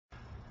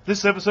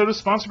This episode is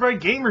sponsored by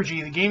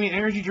Gamergy, the gaming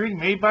energy drink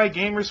made by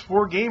gamers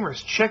for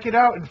gamers. Check it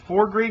out in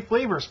 4 great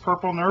flavors: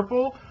 Purple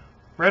Nurple,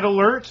 Red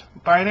Alert,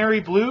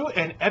 Binary Blue,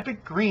 and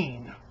Epic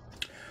Green.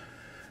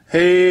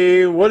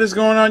 Hey, what is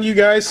going on, you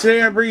guys?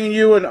 Today I'm bringing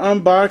you an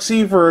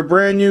unboxing for a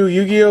brand new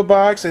Yu-Gi-Oh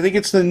box. I think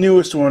it's the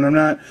newest one. I'm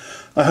not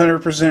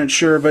 100%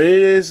 sure, but it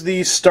is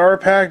the Star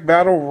Pack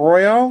Battle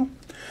Royale.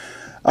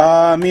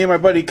 Me and my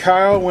buddy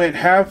Kyle went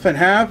half and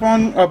half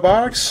on a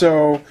box,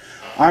 so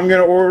I'm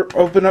going to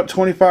open up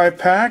 25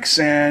 packs,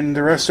 and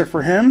the rest are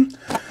for him.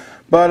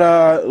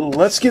 But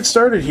let's get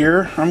started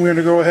here. I'm going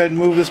to go ahead and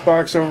move this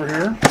box over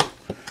here.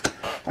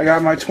 I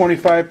got my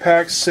 25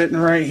 packs sitting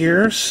right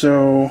here,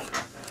 so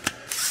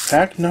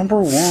pack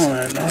number 1.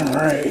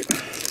 Alright.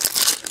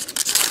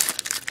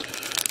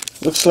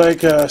 Looks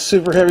like a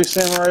Super Heavy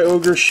Samurai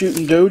Ogre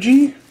Shooting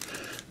Doji,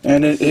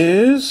 and it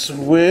is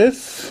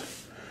with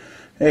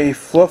a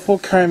Fluffle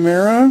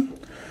Chimera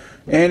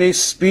and a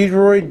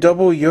Speedroid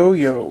Double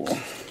Yo-Yo.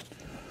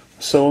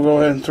 So we'll go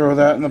ahead and throw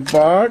that in the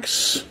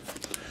box.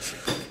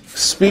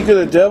 Speak of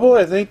the devil,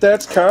 I think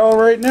that's Kyle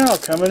right now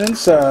coming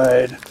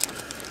inside.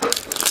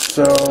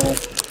 So,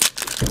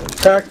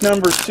 pack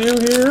number 2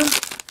 here.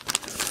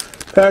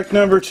 Pack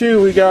number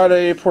 2, we got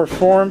a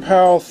Perform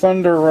Pal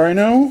Thunder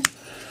Rhino,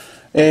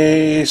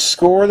 a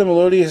Score the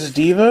Melodious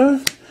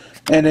Diva,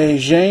 and a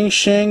Zhang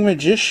Shang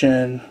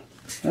Magician.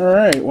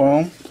 Alright,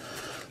 well,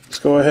 let's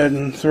go ahead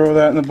and throw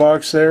that in the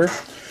box there.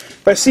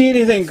 If I see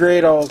anything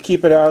great, I'll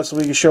keep it out so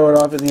we can show it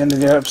off at the end of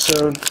the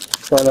episode.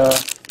 But,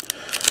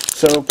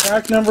 so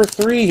pack number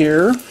 3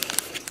 here,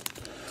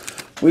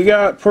 we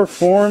got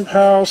Perform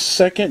Pal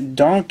Second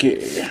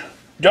Donkey.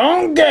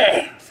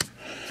 Donkey!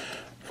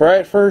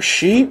 Fright First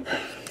Sheep,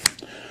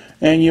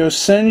 and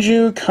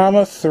Yosenju,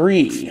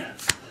 3.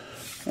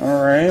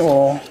 Alright,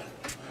 we'll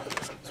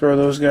throw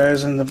those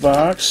guys in the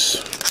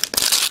box.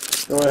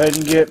 Go ahead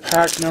and get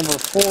pack number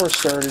 4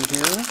 started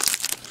here.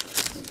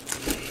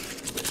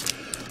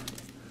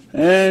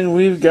 And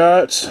we've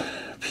got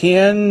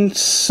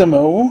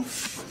Piansimo,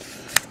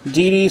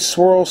 DD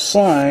Swirl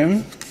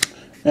Slime,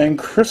 and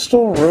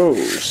Crystal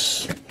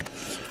Rose.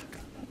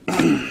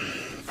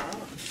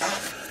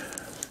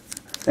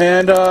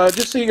 And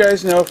just so you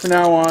guys know, from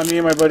now on, me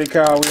and my buddy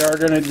Kyle, we are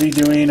going to be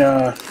doing,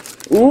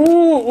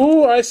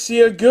 ooh, I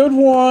see a good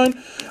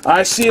one.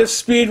 I see a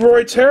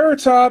Speedroid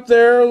Terratop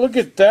there. Look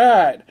at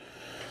that.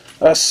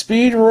 A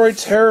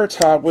Speedroid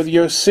Terratop with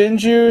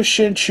Yosenju,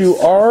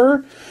 Shinchu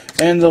R,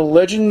 and the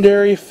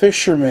Legendary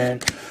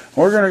Fisherman.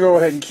 We're going to go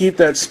ahead and keep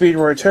that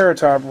Speedroid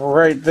Terratop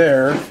right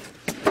there.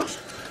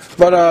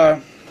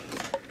 But,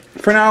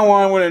 for now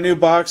on, when a new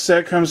box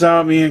set comes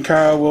out, me and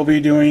Kyle will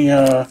be doing,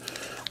 a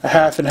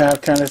half and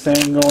half kind of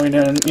thing, going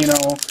in, you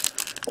know,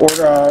 or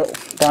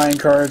buying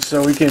cards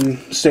so we can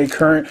stay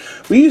current.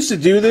 We used to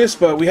do this,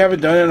 but we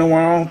haven't done it in a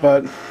while,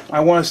 but I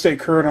want to stay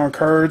current on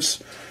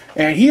cards.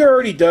 And he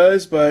already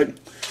does, but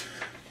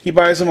he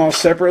buys them all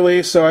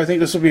separately, so I think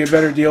this will be a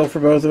better deal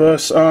for both of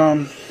us.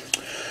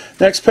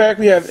 Next pack,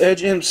 we have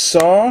Edge Imp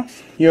Saw,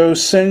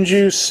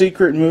 Yosenju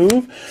Secret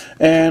Move,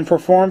 and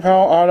Perform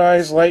Pal Odd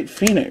Eyes Light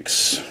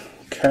Phoenix.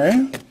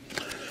 Okay.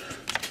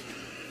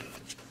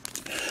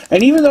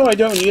 And even though I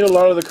don't need a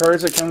lot of the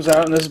cards that comes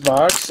out in this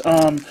box,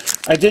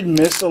 I did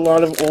miss a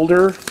lot of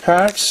older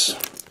packs.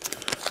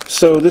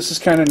 So this is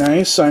kind of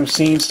nice. I'm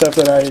seeing stuff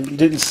that I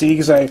didn't see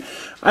because I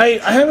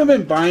haven't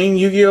been buying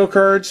Yu-Gi-Oh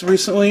cards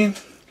recently.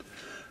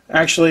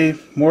 Actually,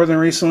 more than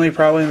recently,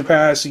 probably in the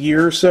past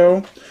year or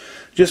so.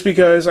 Just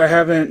because I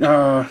haven't,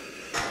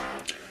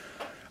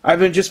 I've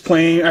been just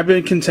playing, I've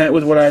been content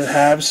with what I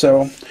have,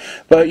 so.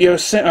 But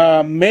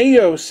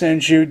Mayo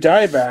Senju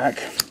Dieback.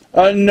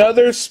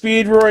 Another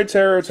Speedroid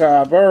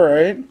Terratop,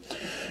 alright.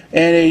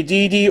 And a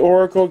DD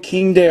Oracle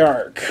King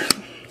d'Arc.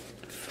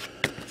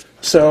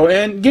 So,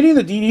 and getting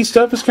the DD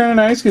stuff is kind of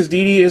nice, because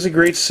DD is a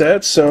great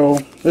set, so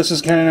this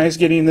is kind of nice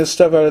getting this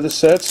stuff out of the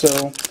set,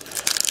 so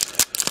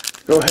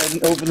go ahead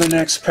and open the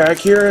next pack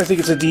here. I think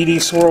it's a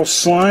DD Swirl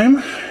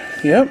Slime.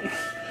 Yep.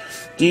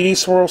 DD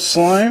Swirl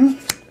Slime,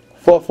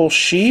 Fluffle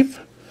Sheep,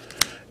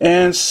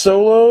 and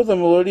Solo, the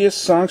Melodious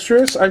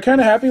Songstress. I'm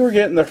kind of happy we're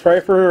getting the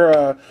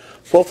Frifer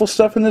Fluffle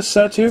stuff in this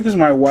set too, because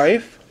my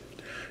wife,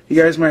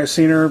 you guys might have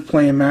seen her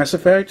playing Mass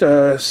Effect,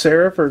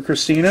 Sarah for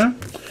Christina.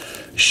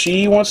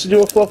 She wants to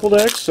do a Fluffle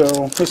deck, so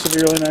this will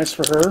be really nice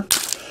for her.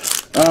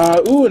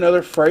 Ooh,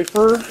 another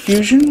Frifer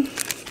fusion.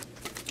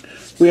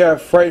 We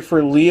have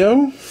Frifer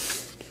Leo,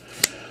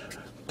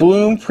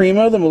 Bloom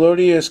Prima, the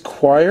Melodious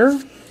Choir,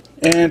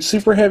 and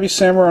Super Heavy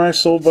Samurai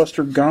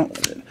Soulbuster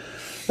Gauntlet.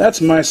 That's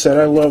my set.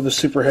 I love the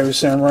Super Heavy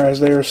Samurais.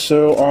 They are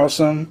so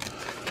awesome.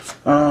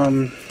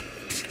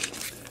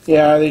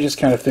 Yeah, they just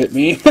kind of fit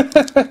me.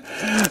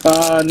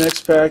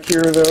 Next pack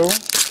here, though.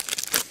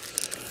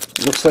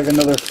 Looks like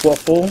another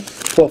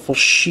Fluffle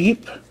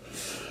Sheep,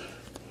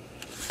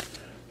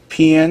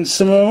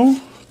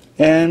 Piansimo,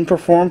 and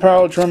Perform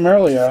Pal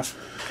Drumelia.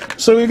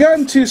 So we've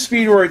gotten 2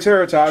 Speedroid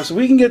Terratops. If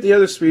we can get the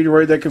other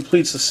Speedroid that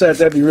completes the set,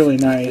 that'd be really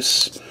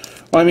nice.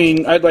 I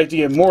mean, I'd like to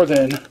get more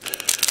than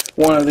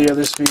one of the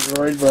other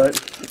Speedroid, but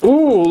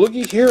Ooh,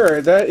 looky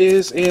here. That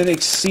is an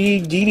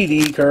Exceed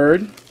DDD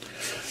card.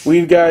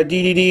 We've got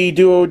DDD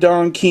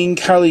Duodong King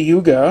Kali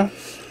Yuga.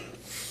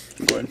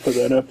 Go ahead and put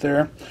that up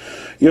there.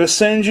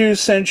 Yosenju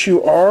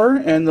Senchu R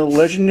and the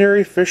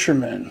Legendary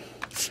Fisherman.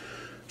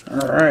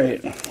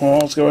 Alright, well,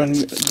 let's go ahead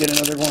and get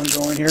another one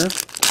going here.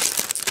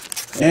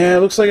 And it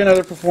looks like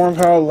another Perform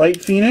Pal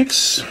Light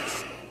Phoenix.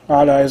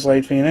 Odd Eyes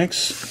Light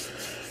Phoenix.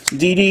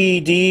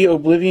 DDD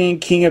Oblivion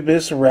King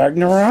Abyss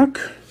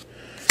Ragnarok.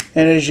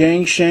 And a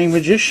Zhang Shang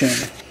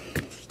Magician.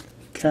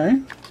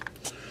 Okay.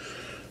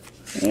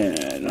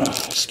 And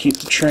let's keep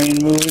the train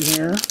moving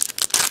here.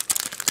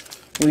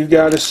 We've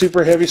got a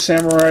Super Heavy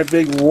Samurai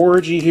Big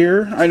Wargy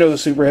here. I know the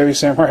Super Heavy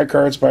Samurai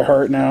cards by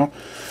heart now.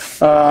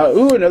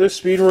 Ooh, another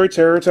Speedroid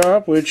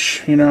Terratop,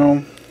 which, you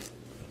know,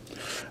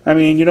 I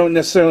mean, you don't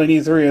necessarily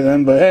need 3 of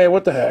them, but hey,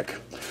 what the heck.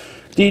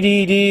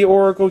 DDD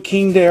Oracle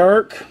King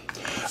D'Arc.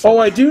 Oh,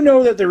 I do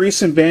know that the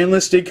recent ban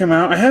list did come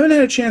out. I haven't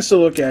had a chance to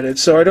look at it,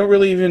 so I don't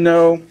really even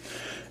know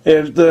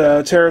if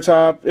the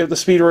Terratop, if the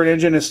Speedroid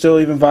engine is still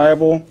even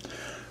viable.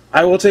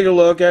 I will take a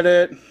look at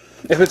it.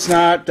 If it's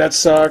not, that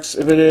sucks.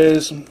 If it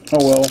is, oh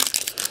well.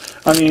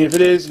 I mean, if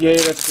it is, yay,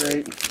 that's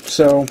great.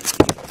 So,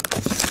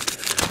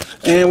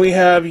 and we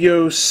have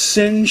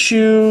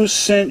Yosenju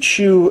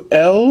Senchu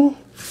L,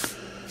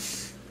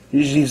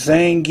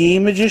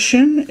 Zangi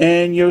Magician,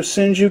 and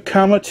Yosenju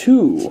Kama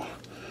 2.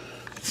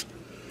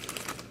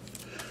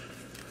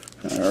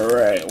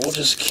 Alright, we'll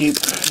just keep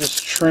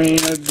this train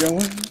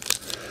going.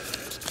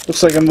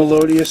 Looks like a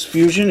Melodious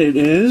Fusion. It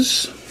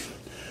is.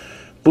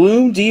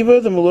 Bloom Diva,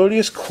 the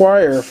Melodious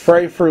Choir,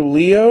 Fright for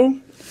Leo,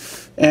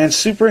 and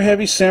Super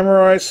Heavy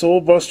Samurai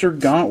Soulbuster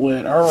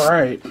Gauntlet.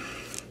 Alright.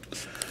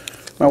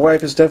 My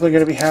wife is definitely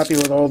going to be happy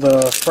with all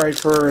the Fright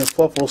for and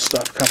Fluffle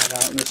stuff coming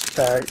out in this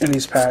pack, in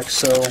these packs.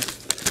 So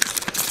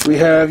we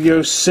have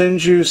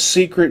Yosenju's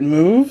Secret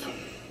Move,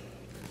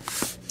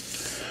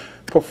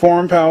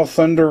 Perform Pal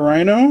Thunder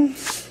Rhino,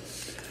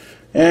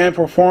 and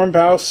Perform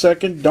Pal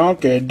Second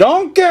Donkey.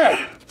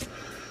 Donkey!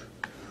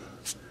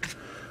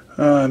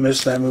 I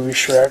missed that movie,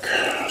 Shrek.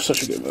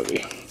 Such a good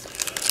movie.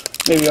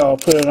 Maybe I'll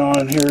put it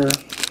on here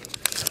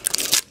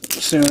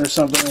soon or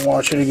something and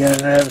watch it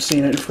again. I haven't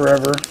seen it in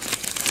forever.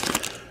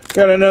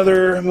 Got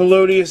another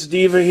Melodious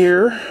Diva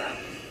here.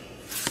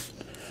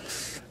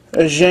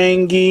 A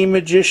Zhangi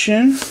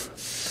Magician.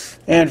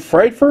 And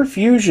Fright for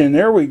Fusion.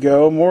 There we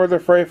go. More of the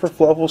Fright for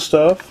Fluffle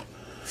stuff.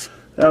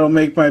 That'll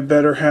make my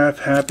better half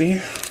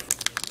happy.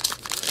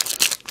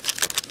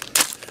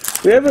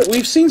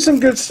 We've seen some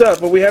good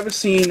stuff, but we haven't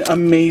seen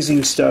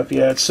amazing stuff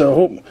yet.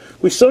 So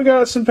we still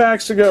got some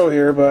packs to go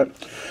here, but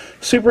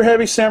Super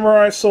Heavy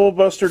Samurai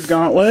Soulbuster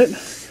Gauntlet,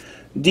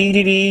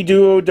 DDD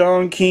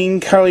Duodong King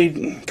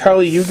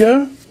Kali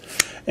Yuga,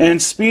 and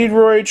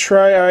Speedroid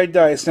Tri-Eyed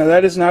Dice. Now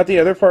that is not the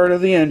other part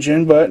of the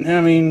engine, but I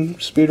mean,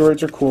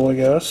 Speedroids are cool, I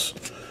guess.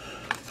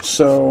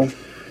 So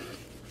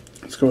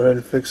let's go ahead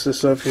and fix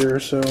this up here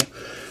so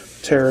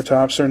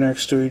Terratops are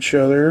next to each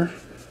other.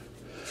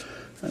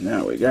 And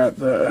now we got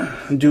the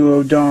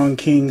Duodong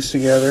Kings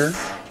together.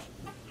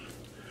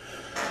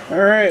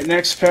 Alright,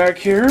 next pack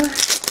here. Of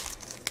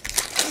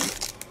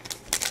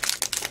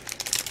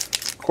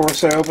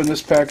course, I opened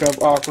this pack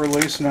up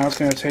awkwardly, so now it's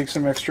going to take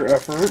some extra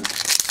effort.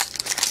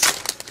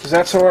 Because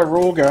that's how I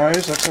roll,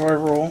 guys. That's how I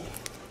roll.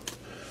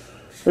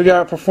 We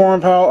got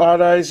Perform Pal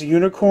Odd Eyes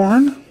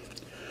Unicorn,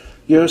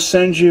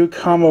 Yosenju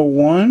Kama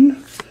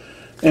 1,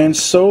 and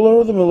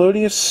Solo the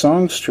Melodious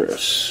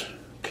Songstress.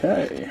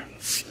 Okay.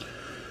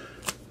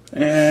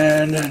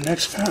 And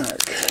next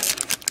pack.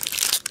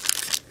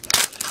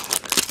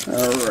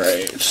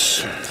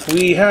 Alright.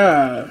 We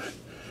have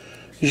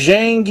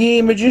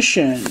Zhangi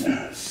Magician,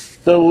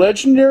 the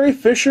Legendary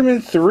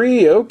Fisherman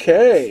 3.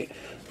 Okay.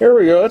 There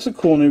we go. That's a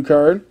cool new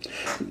card.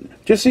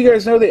 Just so you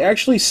guys know, they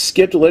actually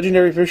skipped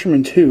Legendary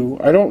Fisherman 2.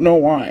 I don't know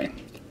why.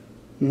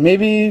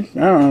 Maybe,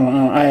 I don't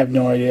know. I have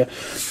no idea.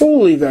 But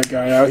we'll leave that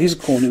guy out. He's a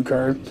cool new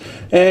card.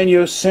 And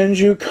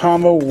Yosenju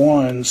Kama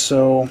 1.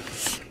 So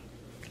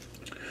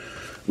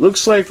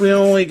looks like we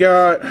only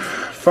got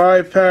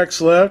 5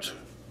 packs left,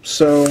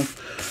 so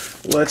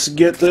let's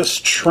get this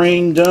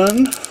train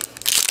done.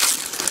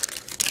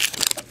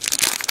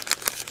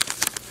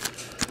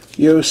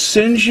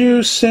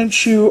 Yosenju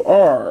Senchu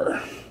R.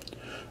 A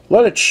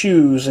lot of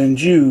chews and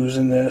Jews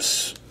in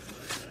this.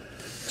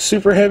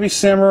 Super Heavy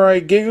Samurai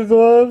Giga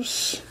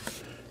Gloves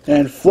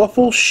and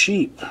Fluffle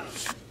Sheep.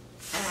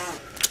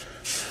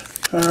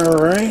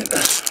 Alright.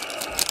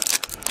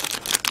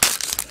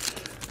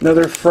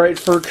 Another Fright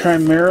for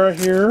Chimera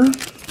here.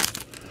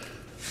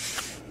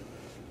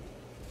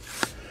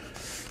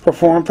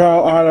 Perform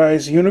Pal Odd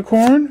Eyes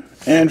Unicorn.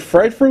 And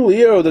Fright for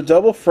Leo, the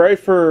double Fright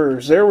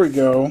Furs. There we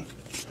go.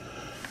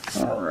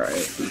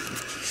 Alright.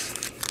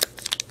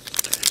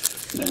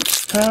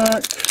 Next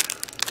pack.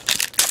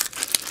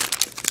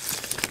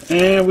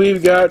 And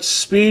we've got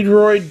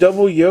Speedroid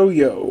Double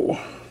Yo-Yo.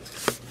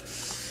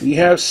 We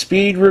have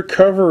Speed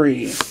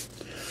Recovery.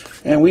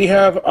 And we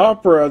have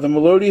Opera, the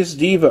Melodious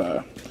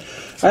Diva.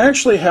 I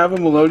actually have a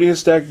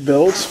Melodious deck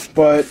built,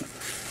 but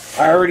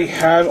I already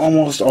had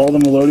almost all the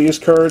Melodious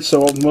cards,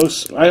 so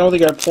I don't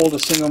think I pulled a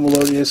single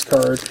Melodious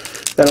card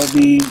that'll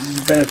be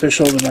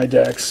beneficial to my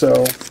deck,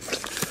 so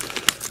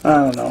I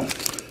don't know.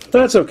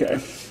 That's okay.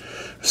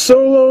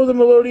 Solo, the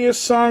Melodious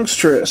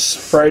Songstress.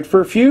 Fright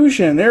for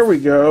Fusion, there we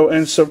go.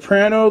 And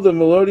Soprano, the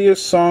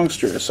Melodious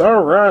Songstress.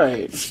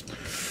 Alright.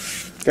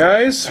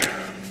 Guys,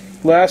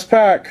 last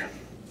pack.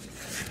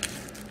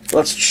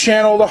 Let's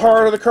channel the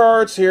heart of the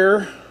cards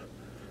here.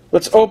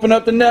 Let's open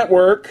up the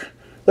network.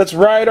 Let's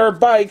ride our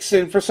bikes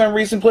and for some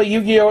reason play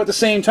Yu-Gi-Oh! At the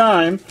same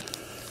time.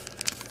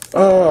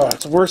 Oh,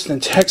 it's worse than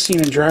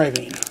texting and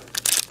driving.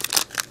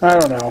 I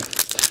don't know.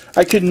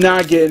 I could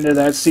not get into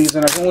that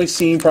season. I've only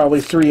seen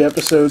probably 3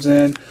 episodes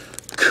in.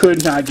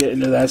 Could not get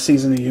into that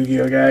season of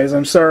Yu-Gi-Oh! Guys.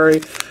 I'm sorry.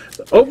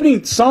 The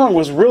opening song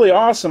was really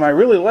awesome. I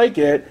really like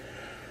it.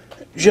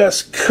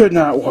 Just could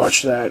not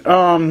watch that.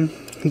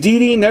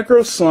 DD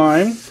Necro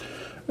Slime,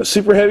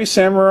 Super Heavy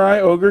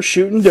Samurai, Ogre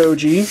Shooting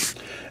Doji,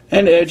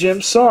 and Edge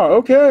Imp Saw.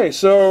 Okay,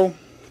 so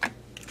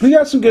we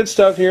got some good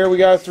stuff here. We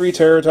got 3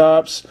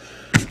 Terratops.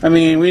 I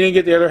mean, we didn't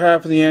get the other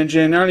half of the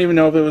engine. I don't even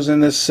know if it was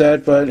in this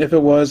set, but if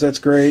it was, that's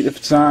great. If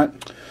it's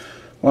not,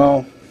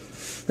 well,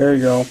 there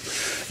you go.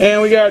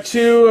 And we got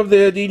 2 of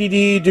the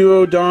DDD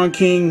Duo Don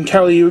King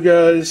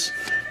Kali-Yugas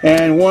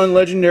and 1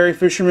 Legendary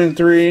Fisherman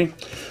 3.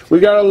 We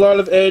got a lot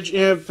of Edge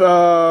Imp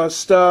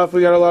stuff.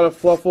 We got a lot of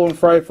Fluffle and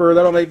Fryfur.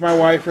 That'll make my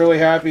wife really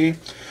happy.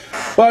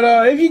 But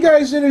if you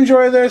guys did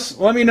enjoy this,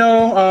 let me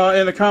know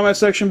in the comment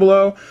section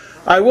below.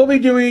 I will be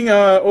doing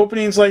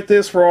openings like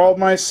this for all of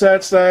my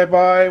sets that I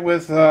buy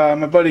with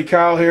my buddy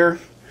Kyle here.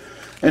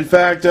 In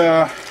fact,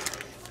 I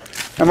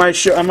might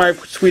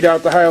tweet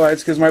out the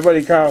highlights because my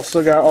buddy Kyle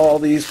still got all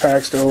these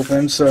packs to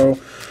open. So,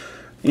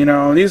 you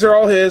know, these are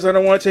all his. I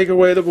don't want to take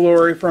away the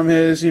glory from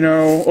his, you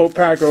know,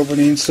 pack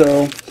openings.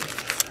 So,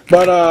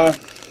 but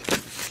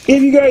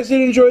if you guys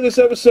did enjoy this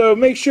episode,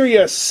 make sure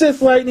you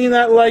Sith Lightning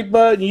that like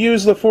button,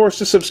 use the Force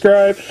to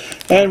subscribe,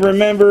 and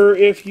remember,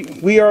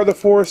 we are the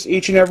Force,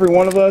 each and every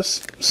one of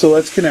us, so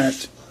let's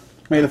connect.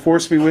 May the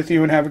Force be with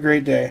you and have a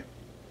great day.